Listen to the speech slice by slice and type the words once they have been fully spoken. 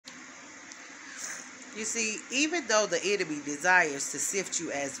You see, even though the enemy desires to sift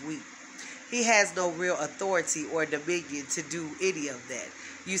you as wheat, he has no real authority or dominion to do any of that.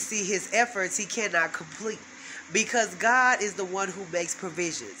 You see, his efforts he cannot complete because God is the one who makes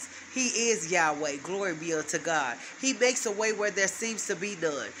provisions. He is Yahweh. Glory be unto God. He makes a way where there seems to be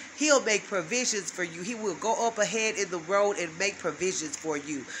none. He'll make provisions for you. He will go up ahead in the road and make provisions for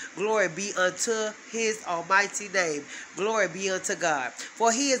you. Glory be unto his almighty name. Glory be unto God.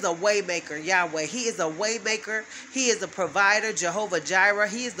 For he is a way maker, Yahweh. He is a way maker. He is a provider, Jehovah Jireh.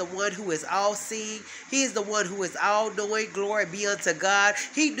 He is the one who is all seeing. He is the one who is all knowing. Glory be unto God.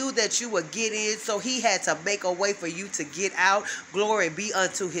 He knew that you would get in, so he had to make a way for you to get out. Glory be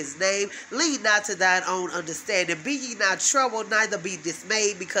unto his name. Lean not to thine own understanding. Be ye not troubled, neither be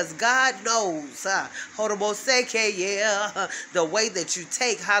dismayed, because God knows the way that you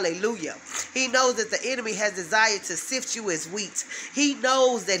take. Hallelujah. He knows that the enemy has desired to sift you as wheat. He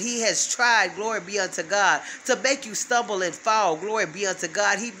knows that he has tried, glory be unto God, to make you stumble and fall. Glory be unto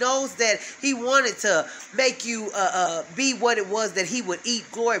God. He knows that he wanted to make you be what it was that he would eat.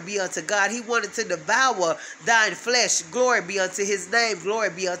 Glory be unto God. He wanted to devour thine flesh. Glory be unto his name.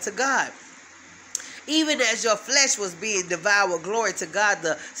 Glory be unto God. Even as your flesh was being devoured, glory to God,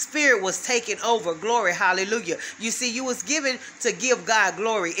 the spirit was taken over. Glory, hallelujah. You see, you was given to give God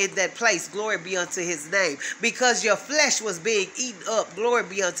glory in that place. Glory be unto his name. Because your flesh was being eaten up. Glory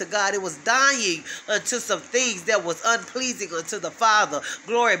be unto God. It was dying unto some things that was unpleasing unto the Father.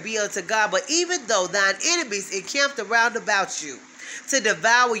 Glory be unto God. But even though thine enemies encamped around about you to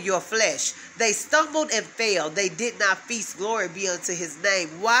devour your flesh, they stumbled and fell. They did not feast. Glory be unto his name.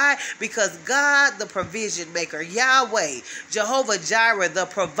 Why? Because God, the provision maker, Yahweh, Jehovah Jireh, the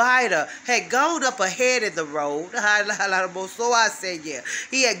provider, had gone up ahead in the road. So I say, yeah.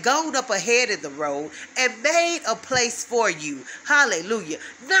 He had gone up ahead in the road and made a place for you. Hallelujah.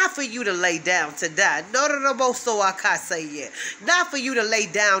 Not for you to lay down to die. No, so I can't say, yeah. Not for you to lay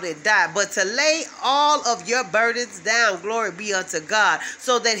down and die, but to lay all of your burdens down. Glory be unto God,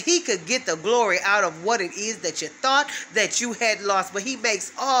 so that he could get the glory out of what it is that you thought that you had lost. But he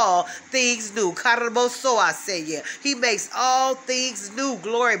makes all things new. So I say, yeah. He makes all things new.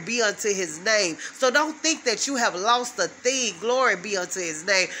 Glory be unto his name. So don't think that you have lost a thing. Glory be unto his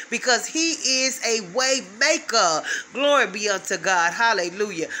name, because he is a way maker. Glory be unto God.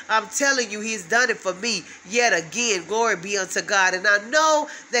 Hallelujah. I'm telling you, he's done it for me yet again. Glory be unto God. And I know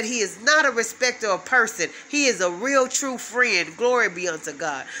that he is not a respecter of person. He is a real true friend. Glory be unto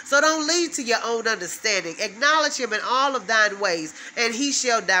God. So don't lean to your own understanding. Acknowledge him in all of thine ways, and he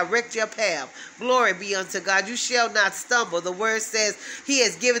shall direct your path. Glory be unto God. You shall not stumble. The word says he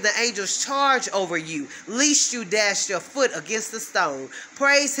has given the angels charge over you, lest you dash your foot against the stone.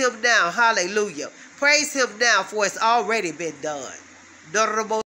 Praise him now. Hallelujah. Praise him now, for it's already been done.